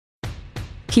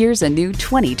Here's a new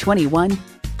 2021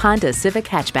 Honda Civic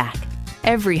hatchback.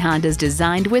 Every Honda is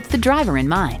designed with the driver in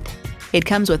mind. It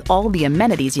comes with all the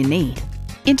amenities you need.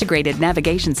 Integrated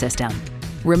navigation system,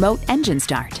 remote engine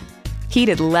start,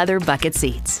 heated leather bucket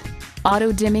seats,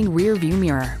 auto-dimming rear view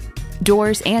mirror,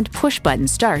 doors and push-button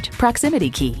start proximity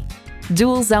key,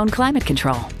 dual zone climate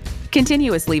control,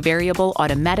 continuously variable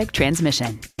automatic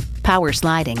transmission, power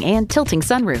sliding and tilting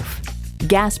sunroof,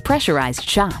 gas pressurized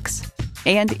shocks,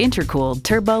 and intercooled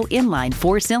turbo inline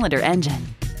 4-cylinder engine.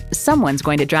 Someone's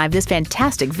going to drive this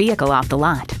fantastic vehicle off the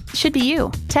lot. Should be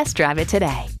you. Test drive it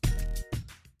today.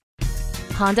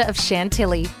 Honda of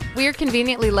Chantilly. We're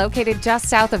conveniently located just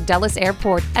south of Dulles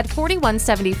Airport at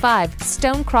 4175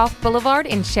 Stonecroft Boulevard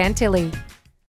in Chantilly.